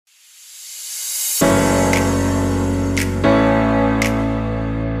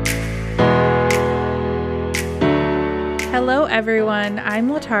Hello, everyone. I'm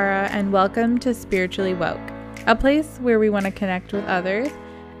Latara, and welcome to Spiritually Woke, a place where we want to connect with others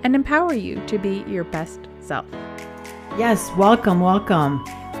and empower you to be your best self. Yes, welcome.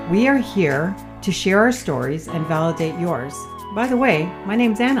 We are here to share our stories and validate yours. By the way, my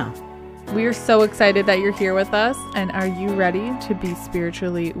name's Anna. We are so excited that you're here with us, and are you ready to be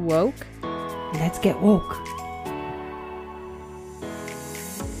spiritually woke? Let's get woke.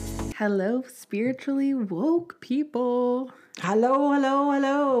 Hello, spiritually woke people.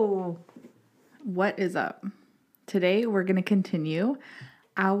 Hello. What is up? Today, we're going to continue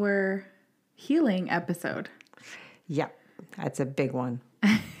our healing episode. Yep, that's a big one.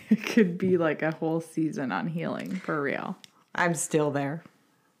 It could be like a whole season on healing, for real. I'm still there.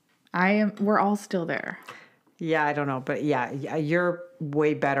 We're all still there. Yeah, I don't know, but yeah, you're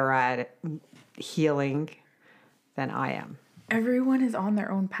way better at healing than I am. Everyone is on their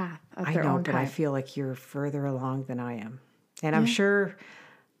own path at their own time. But I feel like you're further along than I am. And I'm sure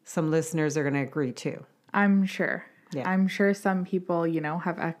some listeners are going to agree too. I'm sure. Yeah. I'm sure some people,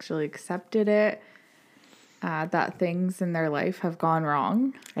 have actually accepted it, that things in their life have gone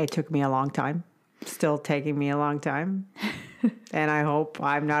wrong. It took me a long time. Still taking me a long time. And I hope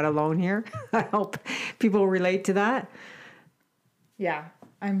I'm not alone here. I hope people relate to that. Yeah.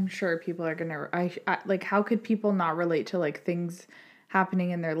 I'm sure people are going to, like, how could people not relate to like things happening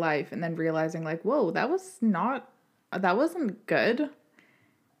in their life and then realizing like, whoa, that wasn't good.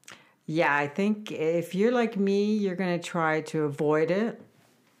 Yeah, I think if you're like me, you're going to try to avoid it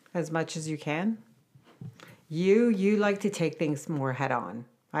as much as you can. You like to take things more head on.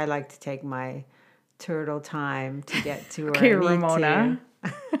 I like to take my turtle time to get to where I need Ramona.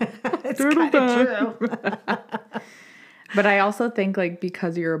 to. It's kind of true. But I also think like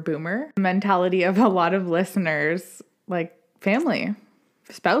because you're a boomer, the mentality of a lot of listeners, like family,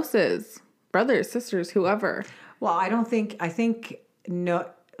 spouses, brothers, sisters, whoever. Well, I think no,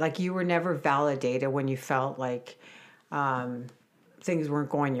 like you were never validated when you felt like things weren't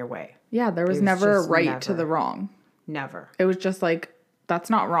going your way. Yeah, there was never a right to the wrong. Never. It was just like, that's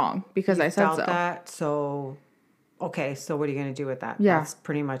not wrong because I said so. You felt that, so okay, so what are you going to do with that? Yeah. That's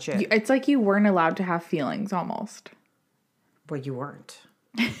pretty much it. It's like you weren't allowed to have feelings almost. Well, you weren't.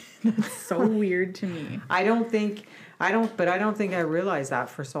 That's so weird to me. I don't think I realized that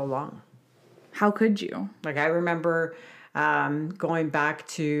for so long. How could you? Like I remember going back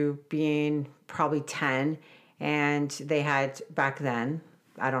to being probably 10, and they had back then,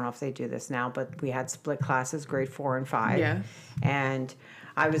 I don't know if they do this now, but we had split classes, grade 4 and 5. Yeah. And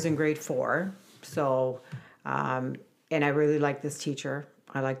I was in grade 4. So, and I really liked this teacher.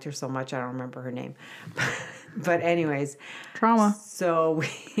 I liked her so much. I don't remember her name. But anyways. Trauma. So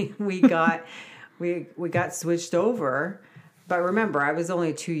we got switched over. But remember, I was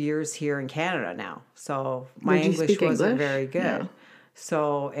only 2 years here in Canada now. So my English wasn't very good. Yeah.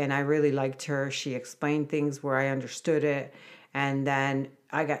 So, and I really liked her. She explained things where I understood it. And then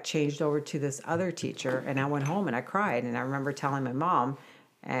I got changed over to this other teacher, and I went home and I cried. And I remember telling my mom,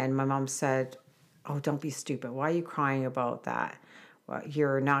 and my mom said, "Oh, don't be stupid. Why are you crying about that? Well,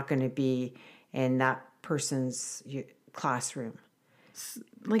 you're not going to be in that person's classroom."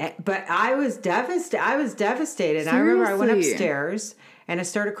 But I was devastated. Seriously? I remember I went upstairs and I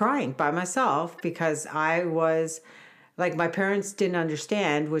started crying by myself because I was like, my parents didn't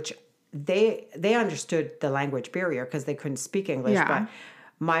understand, which they understood the language barrier because they couldn't speak English. Yeah. But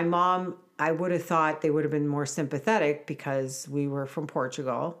my mom, I would have thought they would have been more sympathetic because we were from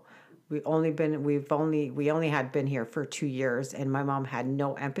Portugal. We only had been here for 2 years, and my mom had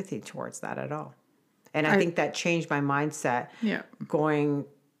no empathy towards that at all. And I think that changed my mindset going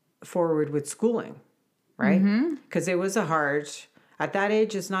forward with schooling, right? Because it was at that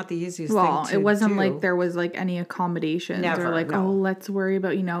age, it's not the easiest thing to do. It wasn't like there was like any accommodations or like, let's worry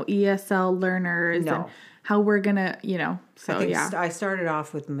about, ESL learners and how we're going to, so I started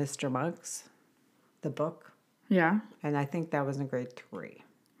off with Mr. Muggs, the book. Yeah. And I think that was in grade 3.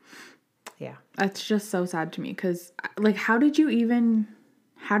 Yeah. That's just so sad to me because like, how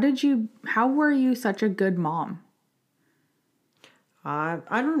were you such a good mom? I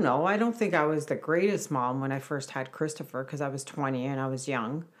don't know. I don't think I was the greatest mom when I first had Christopher because I was 20 and I was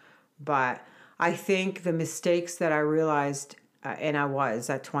young. But I think the mistakes that I realized, and I was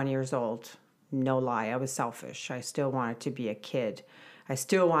at 20 years old, no lie, I was selfish. I still wanted to be a kid. I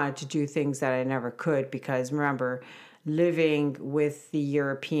still wanted to do things that I never could because remember, living with the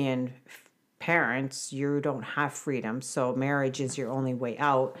European parents, you don't have freedom. So marriage is your only way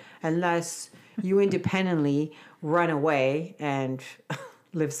out unless you independently run away and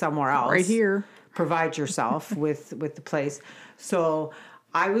live somewhere else. Right here. Provide yourself with the place. So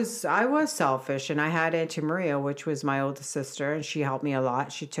I was selfish, and I had Auntie Maria, which was my oldest sister, and she helped me a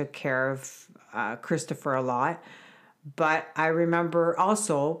lot. She took care of Christopher a lot. But I remember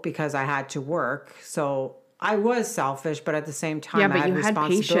also because I had to work, so I was selfish, but at the same time, I had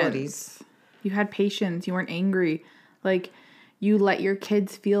responsibilities. You had patience. You weren't angry. Like, you let your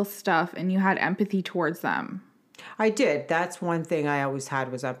kids feel stuff, and you had empathy towards them. I did. That's one thing I always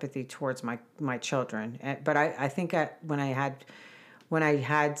had was empathy towards my children. But I think when I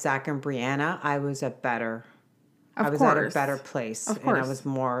had Zach and Brianna, I was at a better place. Of course. And I was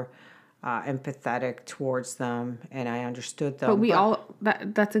more empathetic towards them, and I understood them.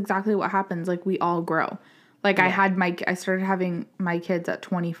 But that's exactly what happens. Like, we all grow. Like, yeah. I started having my kids at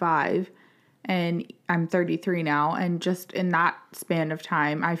 25, and I'm 33 now. And just in that span of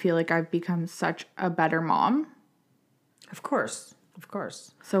time, I feel like I've become such a better mom. Of course.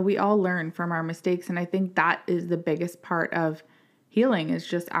 So we all learn from our mistakes. And I think that is the biggest part of healing, is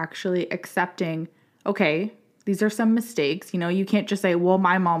just actually accepting, okay, these are some mistakes. You know, you can't just say, well,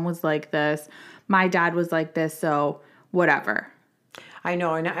 my mom was like this, my dad was like this, so whatever. I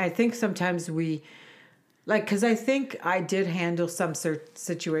know. And I think sometimes because I think I did handle some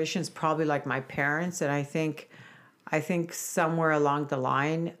situations probably like my parents. And I think somewhere along the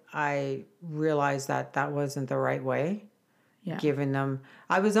line, I realized that wasn't the right way. Yeah. Giving them,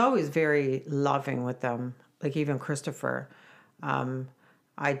 I was always very loving with them. Like even Christopher,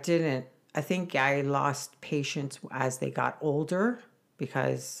 I think I lost patience as they got older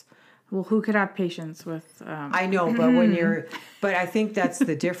because... Well, who could have patience with... I know, but I think that's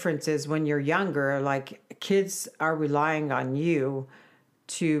the difference is when you're younger, like kids are relying on you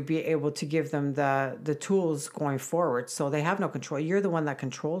to be able to give them the tools going forward. So they have no control. You're the one that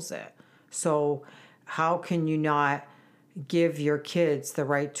controls it. So how can you not give your kids the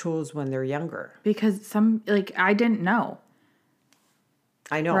right tools when they're younger? Because I didn't know.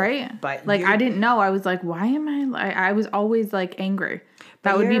 I know. Right? But I didn't know. I was like, why am I was always like angry.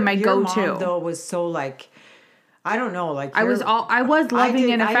 That would be my go-to. Your mom, though, was so like, I don't know. Like I was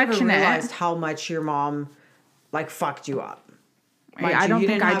loving and affectionate. I never realized how much your mom like fucked you up. I don't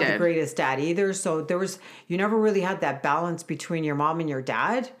think I did. You didn't have the greatest dad either. So you never really had that balance between your mom and your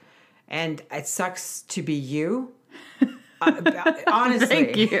dad. And it sucks to be you. Honestly,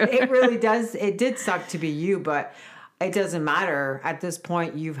 thank you. It really does. It did suck to be you, but it doesn't matter. At this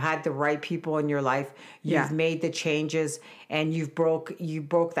point, you've had the right people in your life. You've made the changes, and you broke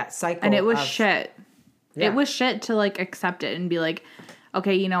that cycle. And it was shit. Yeah. It was shit to like accept it and be like,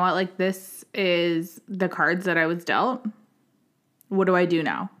 okay, you know what? Like, this is the cards that I was dealt. What do I do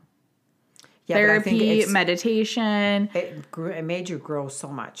now? Yeah, therapy, meditation. It made you grow so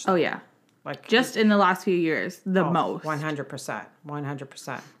much. Oh yeah. Like just in the last few years, most. 100%.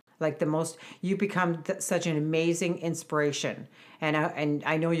 100%. Like the most, you become such an amazing inspiration. And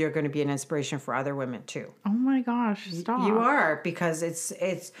I know you're going to be an inspiration for other women too. Oh my gosh, stop. You are, because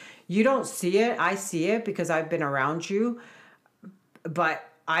it's you don't see it. I see it because I've been around you. But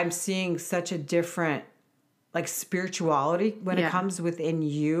I'm seeing such a different like spirituality when it comes within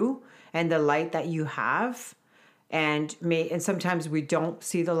you and the light that you have. And sometimes we don't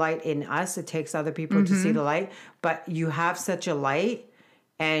see the light in us. It takes other people to see the light. But you have such a light,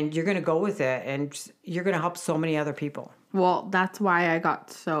 and you're going to go with it, and you're going to help so many other people. Well, that's why I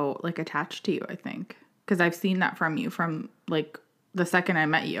got so like attached to you, I think. Because I've seen that from you from like the second I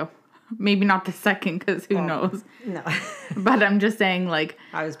met you. Maybe not the second, because who knows? No. But I'm just saying, like,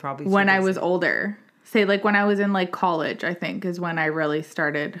 I was probably when I was older. Say, like, when I was in like college, I think is when I really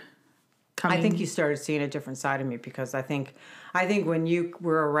started coming. I think you started seeing a different side of me, because I think when you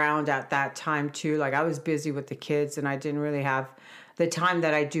were around at that time too, like I was busy with the kids and I didn't really have the time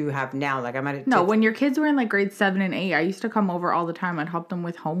that I do have now. Like when your kids were in like grade 7 and 8, I used to come over all the time. I'd help them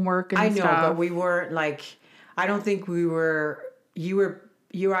with homework and stuff. I know, but we weren't like, I don't think we were, you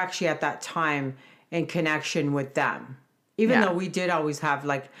were actually at that time in connection with them. Even though we did always have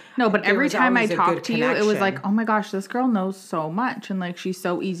like... No, but every time I talked to you, it was like, oh my gosh, this girl knows so much. And like, she's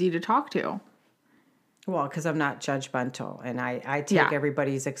so easy to talk to. Well, because I'm not judgmental. And I take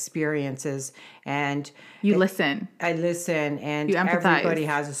everybody's experiences and... You listen. I listen. And you empathize. Everybody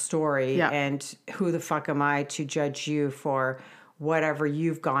has a story. Yeah. And who the fuck am I to judge you for whatever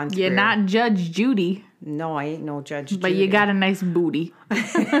you've gone through? You're not Judge Judy. No, I ain't no Judge Judy. But you got a nice booty.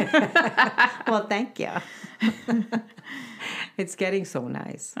 Well, thank you. It's getting so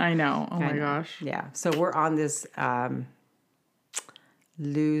nice. I know. Oh my gosh. Yeah. So we're on this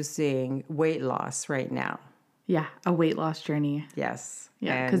losing weight loss right now. Yeah. A weight loss journey. Yes.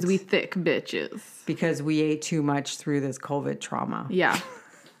 Yeah. Because we thick bitches. Because we ate too much through this COVID trauma. Yeah.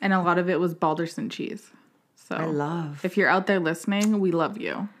 And a lot of it was Balderson cheese. So I love. if you're out there listening, we love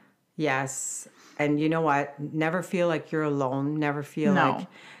you. Yes. And you know what? Never feel like you're alone. Never feel like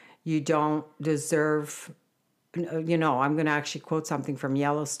you don't deserve. You know, I'm going to actually quote something from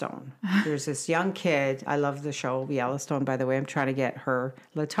Yellowstone. There's this young kid. I love the show Yellowstone, by the way. I'm trying to get her,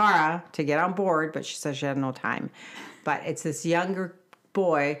 Latara, to get on board, but she says she had no time. But it's this younger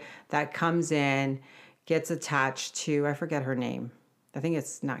boy that comes in, gets attached to, I forget her name. I think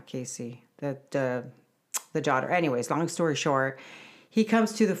it's not Casey, the daughter. Anyways, long story short, he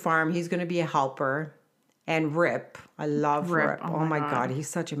comes to the farm. He's going to be a helper. And Rip, I love Rip. Oh my God, he's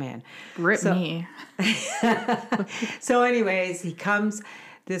such a man. Rip me. So anyways,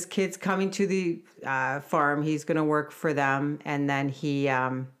 this kid's coming to the farm. He's going to work for them. And then he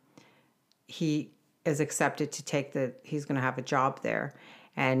is accepted to he's going to have a job there.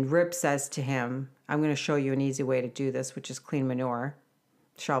 And Rip says to him, I'm going to show you an easy way to do this, which is clean manure,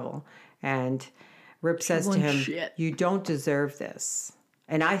 shovel. And Rip says to him, you don't deserve this.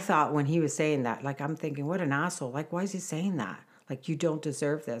 And I thought when he was saying that, like, I'm thinking, what an asshole. Like, why is he saying that? Like, you don't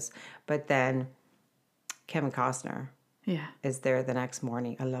deserve this. But then Kevin Costner is there the next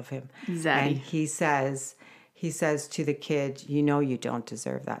morning. I love him. Zaddy. And he says to the kid, you know you don't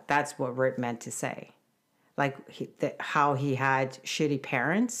deserve that. That's what Rip meant to say. Like, how he had shitty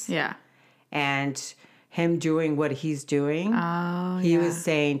parents. Yeah. And him doing what he's doing. Oh, he was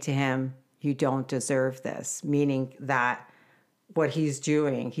saying to him, you don't deserve this. Meaning that what he's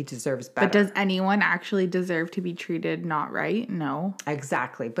doing, he deserves better. But does anyone actually deserve to be treated not right? No.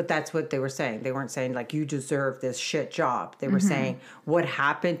 Exactly. But that's what they were saying. They weren't saying, like, you deserve this shit job. They were saying, what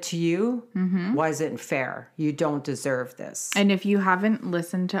happened to you wasn't fair. You don't deserve this. And if you haven't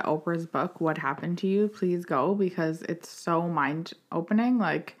listened to Oprah's book, What Happened to You, please go, because it's so mind-opening.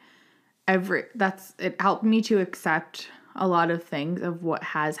 Like, it helped me to accept a lot of things of what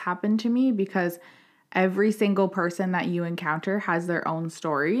has happened to me, because every single person that you encounter has their own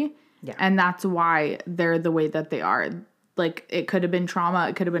story. Yeah. And that's why they're the way that they are. Like, it could have been trauma.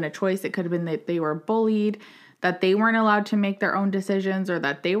 It could have been a choice. It could have been that they were bullied, that they weren't allowed to make their own decisions, or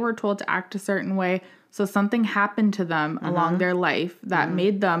that they were told to act a certain way. So something happened to them along their life that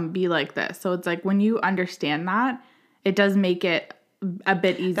made them be like this. So it's like, when you understand that, it does make it a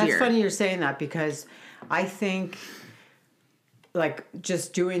bit easier. That's funny you're saying that, because I think, like,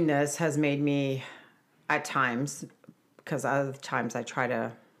 just doing this has made me, at times, because other times I try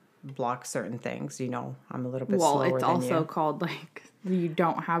to block certain things, you know, I'm a little bit slower than you. Well, it's also called, like, you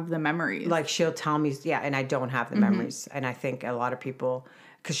don't have the memories. Like, she'll tell me, and I don't have the memories. And I think a lot of people,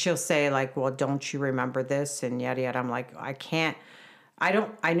 because she'll say, like, well, don't you remember this? And yada, yada. I'm like,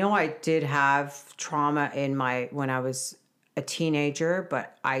 I know I did have trauma when I was a teenager,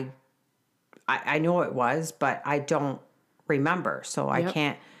 but I know it was, but I don't remember. So I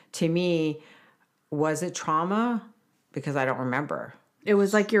can't, to me, was it trauma? Because I don't remember. It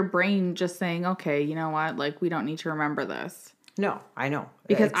was like your brain just saying, okay, you know what? Like, we don't need to remember this. No, I know.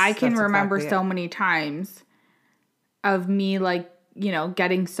 Because I can remember so many times of me, like, you know,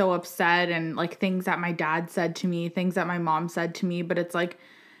 getting so upset, and like things that my dad said to me, things that my mom said to me. But it's like,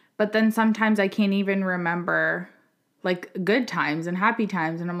 but then sometimes I can't even remember, like, good times and happy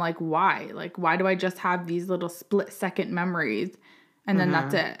times. And I'm like, why? Like, why do I just have these little split second memories? And then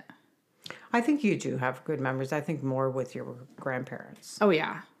that's it. I think you do have good memories. I think more with your grandparents. Oh,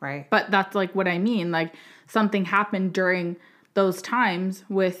 yeah. Right? But that's, like, what I mean. Like, something happened during those times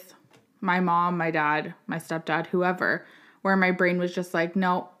with my mom, my dad, my stepdad, whoever, where my brain was just like,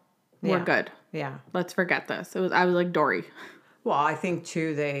 no, we're good. Yeah. Let's forget this. I was like Dory. Well, I think,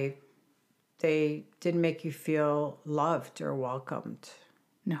 too, they didn't make you feel loved or welcomed.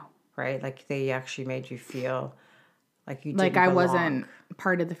 No. Right? Like, they actually made you feel like you didn't Like, I wasn't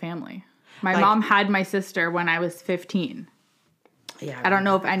part of the family. My mom had my sister when I was 15. Yeah. I don't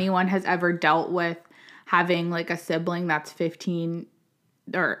know if anyone has ever dealt with having, like, a sibling that's 15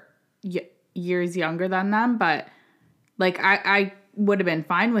 or years younger than them. But, like, I would have been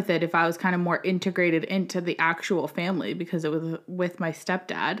fine with it if I was kind of more integrated into the actual family, because it was with my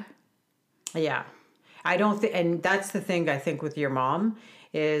stepdad. Yeah. I don't think, and that's the thing I think with your mom,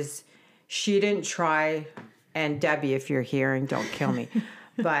 is she didn't try, and Debbie, if you're hearing, don't kill me.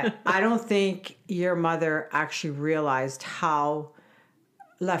 But I don't think your mother actually realized how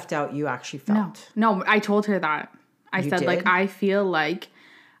left out you actually felt. No, I told her that. I said, like, I feel like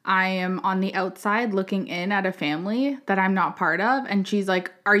I am on the outside looking in at a family that I'm not part of. And she's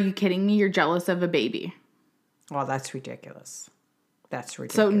like, are you kidding me? You're jealous of a baby. Well, that's ridiculous. That's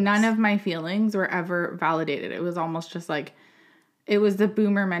ridiculous. So none of my feelings were ever validated. It was almost just like, it was the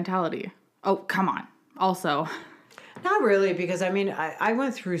boomer mentality. Oh, come on. Also... Not really, because I mean, I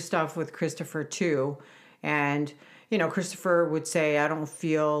went through stuff with Christopher too, And, Christopher would say, I don't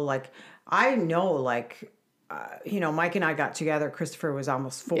feel like, I know, like, Mike and I got together. Christopher was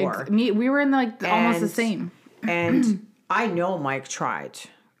almost 4. We were in almost the same. And I know Mike tried,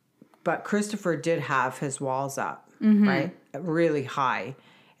 but Christopher did have his walls up, right? Really high.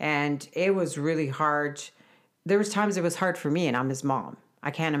 And it was really hard. There was times it was hard for me, and I'm his mom. I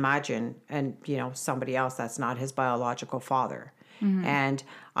can't imagine, and somebody else that's not his biological father. And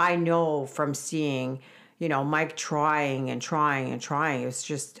I know from seeing, Mike trying and trying and trying.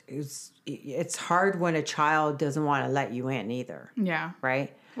 It's hard when a child doesn't want to let you in either. Yeah.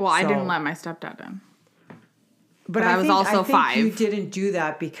 Right. Well, I didn't let my stepdad in. But I was also 5. You didn't do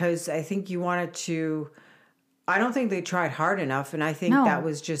that because I think you wanted to. I don't think they tried hard enough, and I think that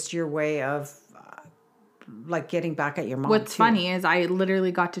was just your way of. Getting back at your mom. What's funny is I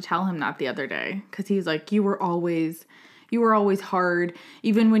literally got to tell him that the other day because he's like, you were always hard.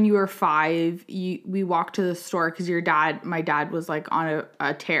 Even when you were 5, we walked to the store because my dad was like on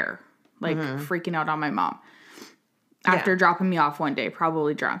a tear, freaking out on my mom after dropping me off one day,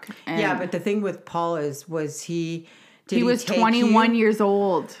 probably drunk. And but the thing with Paul was he was 21 years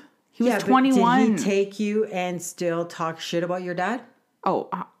old. He was 21. Did he take you and still talk shit about your dad? Oh,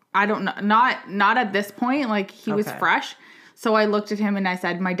 I don't know. Not at this point. He was fresh. So I looked at him and I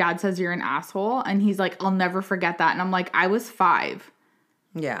said, my dad says you're an asshole. And he's like, I'll never forget that. And I'm like, I was 5.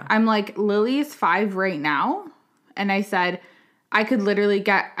 Yeah. I'm like, Lily's 5 right now. And I said, I could literally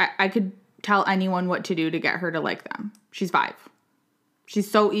I could tell anyone what to do to get her to like them. She's 5.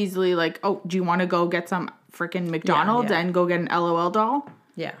 She's so easily like, oh, do you want to go get some freaking McDonald's and go get an LOL doll?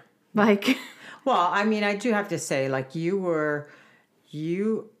 Yeah. Well, I mean, I do have to say,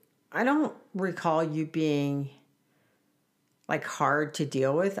 I don't recall you being hard to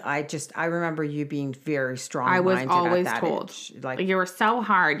deal with. I remember you being very strong. I was always told, you were so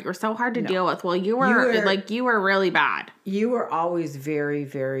hard. You were so hard to deal with. Well, you were really bad. You were always very,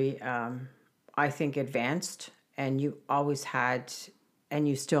 very, I think, advanced, and you always had, and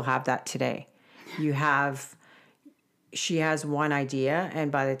you still have that today. She has one idea,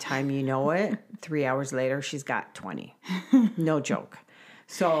 and by the time you know it, 3 hours later, she's got 20. No joke.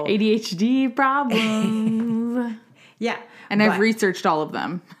 So ADHD problems. Yeah. And I've researched all of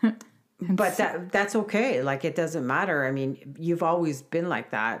them. But that's okay. It doesn't matter. I mean, you've always been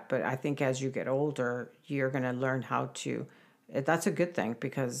like that. But I think as you get older, you're going to learn how to. That's a good thing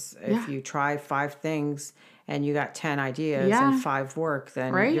because if you try 5 things and you got 10 ideas and 5 work,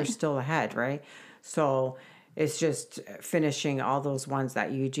 then you're still ahead, right? So it's just finishing all those ones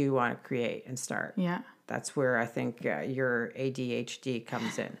that you do want to create and start. Yeah. That's where I think your ADHD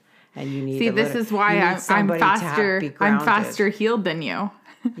comes in, and you need. See, this is why I'm faster. I'm faster healed than you.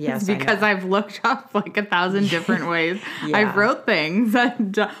 Yes, because I've looked up 1,000 different ways. I've wrote things.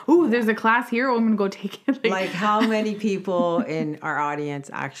 There's a class here. I'm gonna go take it. How many people in our audience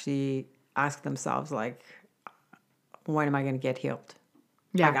actually ask themselves, when am I going to get healed?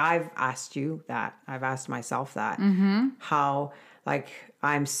 Yeah, I've asked you that. I've asked myself that. Mm-hmm. How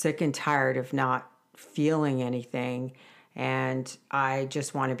I'm sick and tired of not feeling anything, and I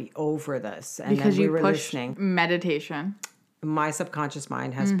just want to be over this. And because you push meditation. My subconscious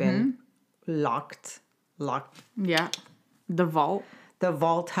mind has been locked. Yeah, the vault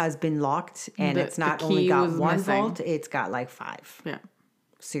has been locked, and it's not only got one vault; it's got 5. Yeah,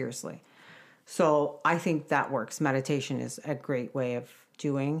 seriously. So I think that works. Meditation is a great way of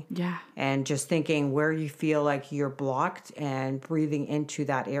doing. Yeah. And just thinking where you feel like you're blocked and breathing into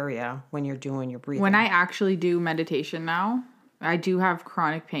that area when you're doing your breathing. When I actually do meditation now, I do have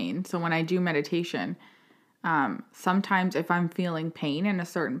chronic pain. So when I do meditation, sometimes if I'm feeling pain in a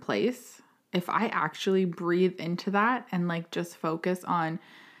certain place, if I actually breathe into that and just focus on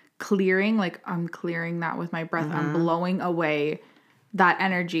clearing, I'm clearing that with my breath, I'm blowing away that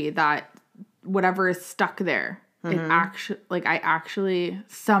energy, that whatever is stuck there. It actually, I actually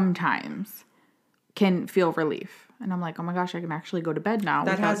sometimes can feel relief. And I'm like, oh my gosh, I can actually go to bed now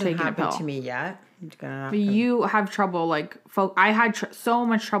without taking a pill. That hasn't happened to me yet. But you have trouble, I had so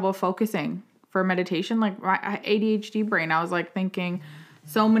much trouble focusing for meditation. My ADHD brain, I was thinking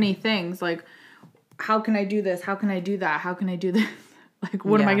so many things. How can I do this? How can I do that? How can I do this?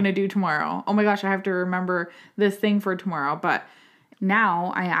 What am I going to do tomorrow? Oh my gosh, I have to remember this thing for tomorrow. But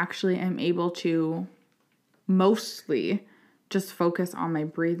now I actually am able to mostly just focus on my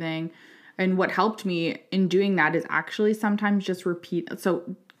breathing. And what helped me in doing that is actually sometimes just repeat.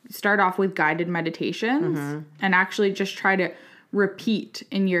 So start off with guided meditations and actually just try to repeat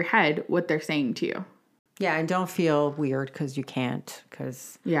in your head what they're saying to you. Yeah, and don't feel weird because you can't.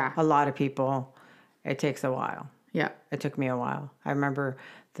 Because a lot of people, it takes a while. Yeah. It took me a while. I remember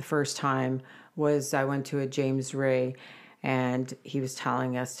the first time was I went to a James Ray, and he was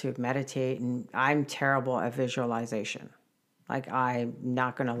telling us to meditate, and I'm terrible at visualization. Like, I'm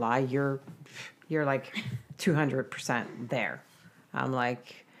not gonna lie, you're like 200% there. I'm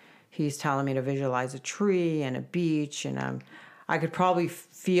like, he's telling me to visualize a tree and a beach, and I could probably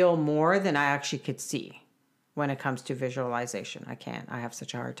feel more than I actually could see when it comes to visualization. I can't. I have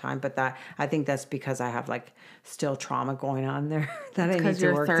such a hard time. But I think that's because I have like still trauma going on there that I need to work through. Because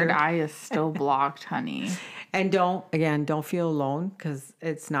your third eye is still blocked, honey. And don't feel alone, because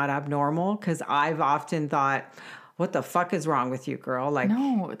it's not abnormal. Because I've often thought, what the fuck is wrong with you, girl? Like, no,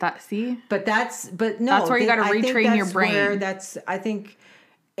 no. That's where you got to retrain your brain. I think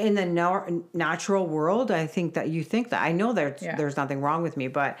in the natural world, I think that you think that. I know there's nothing wrong with me,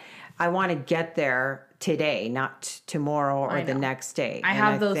 but I want to get there today, not tomorrow or the next day. I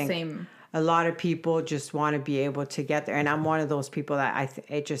have those same. A lot of people just want to be able to get there, and I'm one of those people that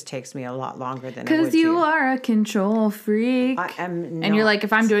it just takes me a lot longer than it would. Because you are a control freak. I am not. And you're like,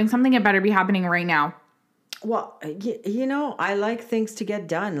 if I'm doing something, it better be happening right now. Well, I like things to get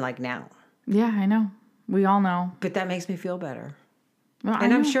done like now. Yeah, I know. We all know. But that makes me feel better. Well,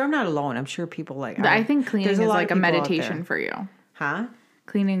 and I'm sure I'm not alone. I'm sure people like. I think cleaning is like a meditation for you. Huh?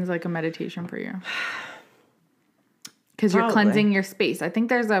 Cleaning is like a meditation for you. Because you're cleansing your space. I think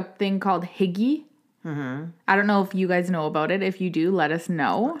there's a thing called Hygge. Mm-hmm. I don't know if you guys know about it. If you do, let us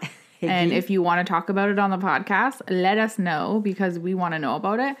know. And if you want to talk about it on the podcast, let us know, because we want to know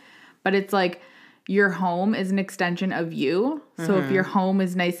about it. But it's like your home is an extension of you. So if your home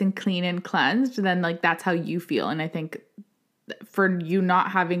is nice and clean and cleansed, then like that's how you feel. And I think for you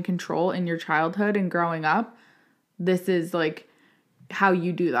not having control in your childhood and growing up, this is like how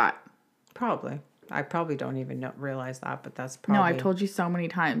you do that. Probably. I probably don't even realize that, but that's probably... No, I've told you so many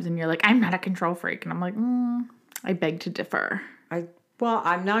times, and you're like, I'm not a control freak. And I'm like, I beg to differ. Well,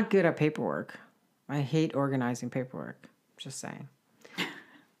 I'm not good at paperwork. I hate organizing paperwork. Just saying.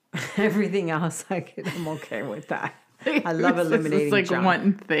 Everything else, I'm okay with that. I love eliminating junk. It's like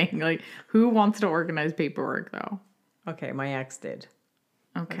one thing. Like, who wants to organize paperwork, though? Okay, my ex did.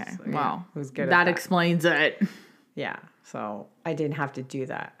 Okay, wow. Who's good at that explains it. Yeah, so I didn't have to do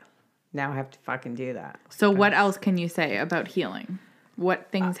that. Now I have to fucking do that. So what else can you say about healing? What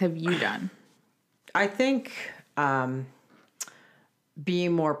things have you done? I think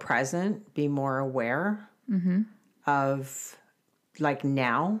being more present, be more aware of like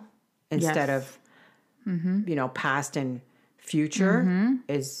now instead of, past and future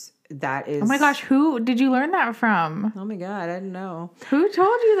is. Oh my gosh, who did you learn that from? Oh my God, I didn't know. Who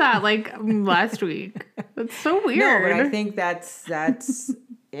told you that like last week? That's so weird. No, but I think that's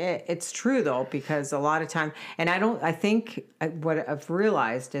it's true though, because a lot of time, and I think what I've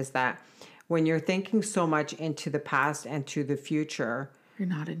realized is that when you're thinking so much into the past and to the future, you're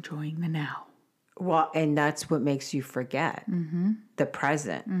not enjoying the now. Well, and that's what makes you forget the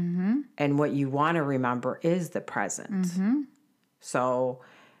present. And what you want to remember is the present. So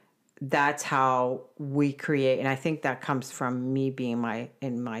that's how we create. And I think that comes from me being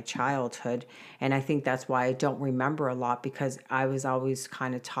in my childhood. And I think that's why I don't remember a lot, because I was always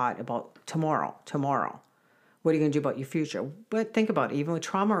kind of taught about tomorrow. What are you going to do about your future? But think about it, even with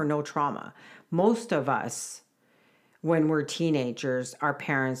trauma or no trauma, most of us, when we're teenagers, our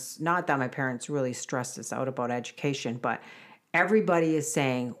parents, not that my parents really stressed us out about education, but everybody is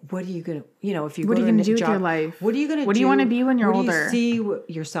saying, what are you going to, if you what go are you going to do job, with your life? What are you going to do? What do you want to be when you're older? Do you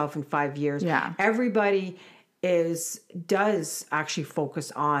see yourself in 5 years? Yeah. Everybody does actually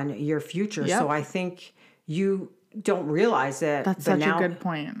focus on your future. Yep. So I think you don't realize it. That's such a good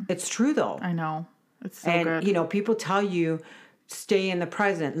point. It's true though. I know. It's so good. And, people tell you, stay in the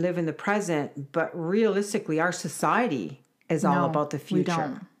present, live in the present. But realistically, our society is all about the future. We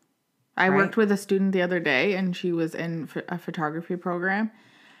don't. I worked with a student the other day, and she was in a photography program.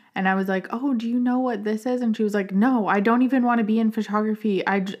 And I was like, oh, do you know what this is? And she was like, no, I don't even want to be in photography.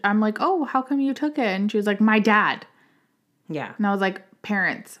 I'm like, oh, how come you took it? And she was like, my dad. Yeah. And I was like,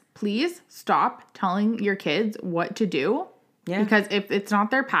 parents, please stop telling your kids what to do. Yeah. Because if it's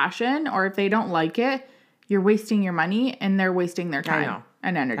not their passion, or if they don't like it, you're wasting your money and they're wasting their time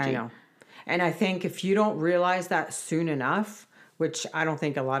and energy. I know. And I think if you don't realize that soon enough, which I don't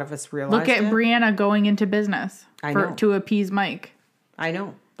think a lot of us realize. Look at Brianna going into business to appease Mike. I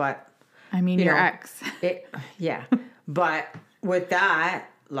know, but I mean, your ex. Yeah. But with that,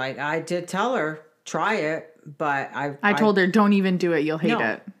 like, I did tell her, try it, but I told her, don't even do it. You'll hate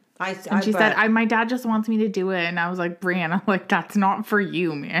it. And she said, my dad just wants me to do it. And I was like, Brianna, like, that's not for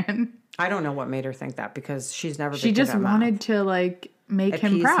you, man. I don't know what made her think that, because she's never been She just wanted to, like, make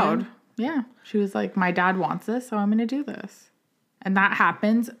him proud. Yeah. She was like, my dad wants this, so I'm going to do this. And that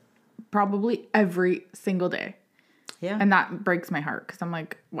happens probably every single day. Yeah. And that breaks my heart because I'm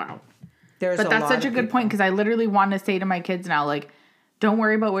like, wow. But that's such a good point because I literally want to say to my kids now, like, don't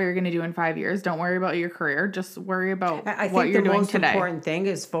worry about what you're going to do in 5 years. Don't worry about your career. Just worry about what you're doing today. I think the most important thing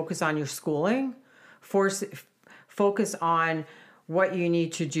is focus on your schooling. Focus on what you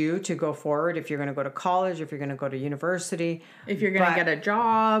need to do to go forward. If you're going to go to college, if you're going to go to university. If you're going to get a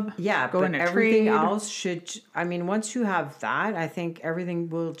job. Yeah, go into everything else should, once you have that, I think everything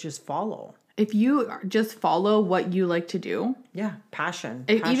will just follow. If you just follow what you like to do. Yeah, passion.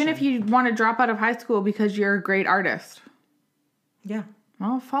 Even if you want to drop out of high school because you're a great artist. Yeah.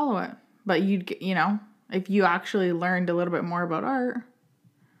 Well, follow it. But if you actually learned a little bit more about art.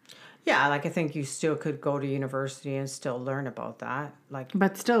 Yeah, like I think you still could go to university and still learn about that.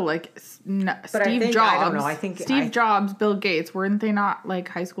 But still, Steve Jobs. I don't know. Steve Jobs, Bill Gates, weren't they not like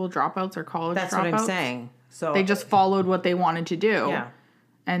high school dropouts or college dropouts? That's what I'm saying. So they just followed what they wanted to do. Yeah.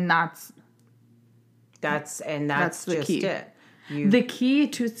 And that's the key. It. The key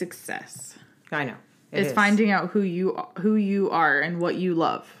to success. I know. Is finding out who you are and what you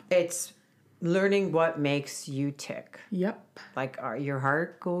love. It's learning what makes you tick. Yep. Like your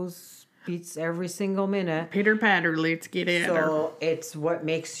heart beats every single minute. Pitter patter, let's get in. So it's what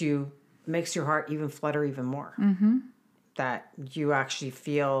makes your heart even flutter even more. Mm-hmm. That you actually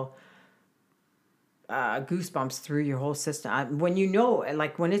feel goosebumps through your whole system. When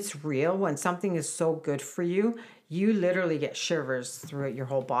when it's real, when something is so good for you, you literally get shivers throughout your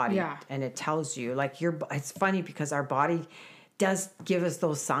whole body. Yeah. And it tells you, it's funny because our body does give us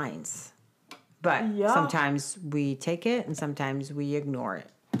those signs. But sometimes we take it and sometimes we ignore it.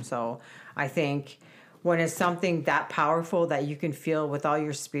 So I think when it's something that powerful that you can feel with all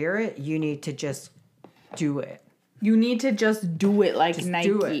your spirit, you need to just do it. You need to just do it like just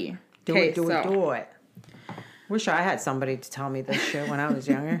Nike. Do it. Wish I had somebody to tell me this shit when I was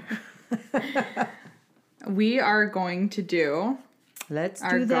younger. We are going to do... Let's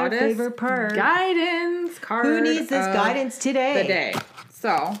do their favorite part. Guidance card. Who needs this guidance today? The day.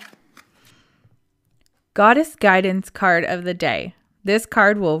 So... Goddess Guidance Card of the Day. This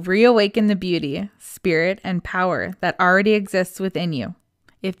card will reawaken the beauty, spirit, and power that already exists within you.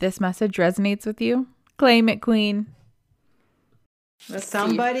 If this message resonates with you, claim it, Queen.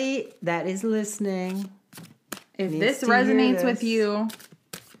 Somebody that is listening. If this resonates with you,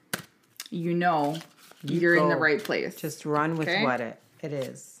 you're in the right place. Just run with what it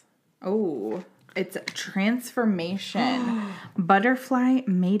is. Oh, it's transformation. Butterfly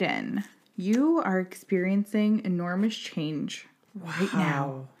Maiden. You are experiencing enormous change right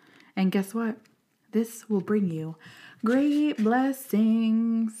now. And guess what? This will bring you great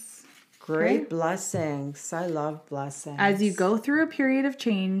blessings. Great blessings. I love blessings. As you go through a period of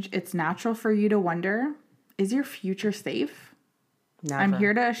change, it's natural for you to wonder, is your future safe? Never. I'm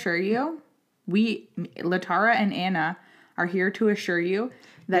here to assure you, Latara and Anna, are here to assure you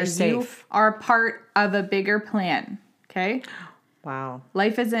that you are part of a bigger plan. Okay? Wow.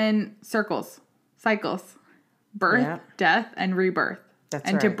 Life is in cycles, birth, death, and rebirth.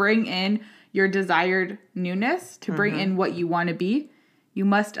 That's right. To bring in your desired newness, to bring in what you want to be, you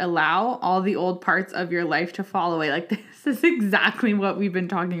must allow all the old parts of your life to fall away. Like, this is exactly what we've been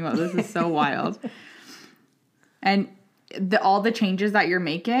talking about. This is so wild. And all the changes that you're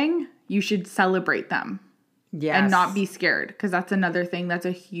making, you should celebrate them. Yes. And not be scared. Because that's another thing that's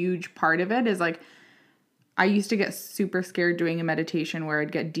a huge part of it is like, I used to get super scared doing a meditation where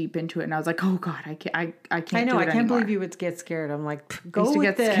I'd get deep into it and I was like, oh God, I can't do it anymore. I can't believe you would get scared. I'm like, go with it. I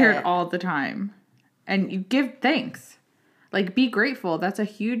used to get scared all the time. And you give thanks. Like, be grateful. That's a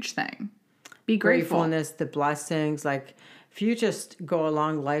huge thing. Be grateful. Gratefulness, the blessings. Like, if you just go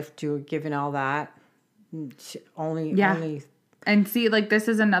along life giving all that, only. And see, like, this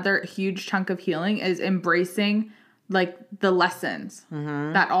is another huge chunk of healing is embracing, like, the lessons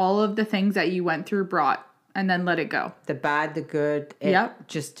that all of the things that you went through brought. And then let it go. The bad, the good.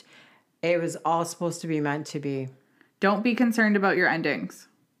 It was all supposed to be meant to be. Don't be concerned about your endings.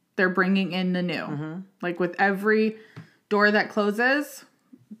 They're bringing in the new. Like with every door that closes,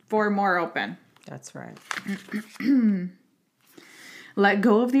 4 more open. That's right. Let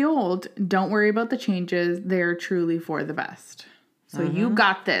go of the old. Don't worry about the changes. They're truly for the best. So you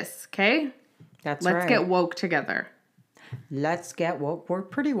got this, okay? That's right. Let's get woke together. Let's get woke. We're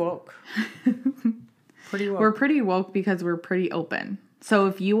pretty woke. We're pretty woke because we're pretty open. So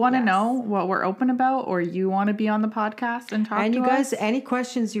if you want to know what we're open about or you want to be on the podcast and talk to us. And you guys, any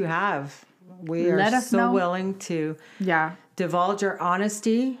questions you have, we are so willing to divulge our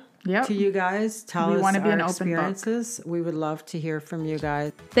honesty to you guys. Tell us our experiences. We would love to hear from you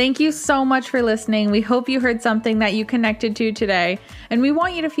guys. Thank you so much for listening. We hope you heard something that you connected to today, and we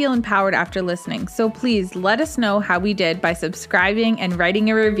want you to feel empowered after listening. So please let us know how we did by subscribing and writing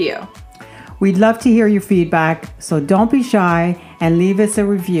a review. We'd love to hear your feedback, so don't be shy and leave us a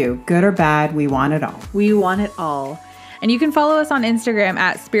review. Good or bad, we want it all. We want it all. And you can follow us on Instagram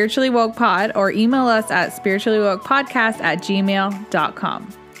at spirituallywokepod or email us at spirituallywokepodcast@gmail.com.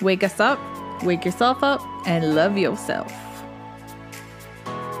 Wake us up, wake yourself up, and love yourself.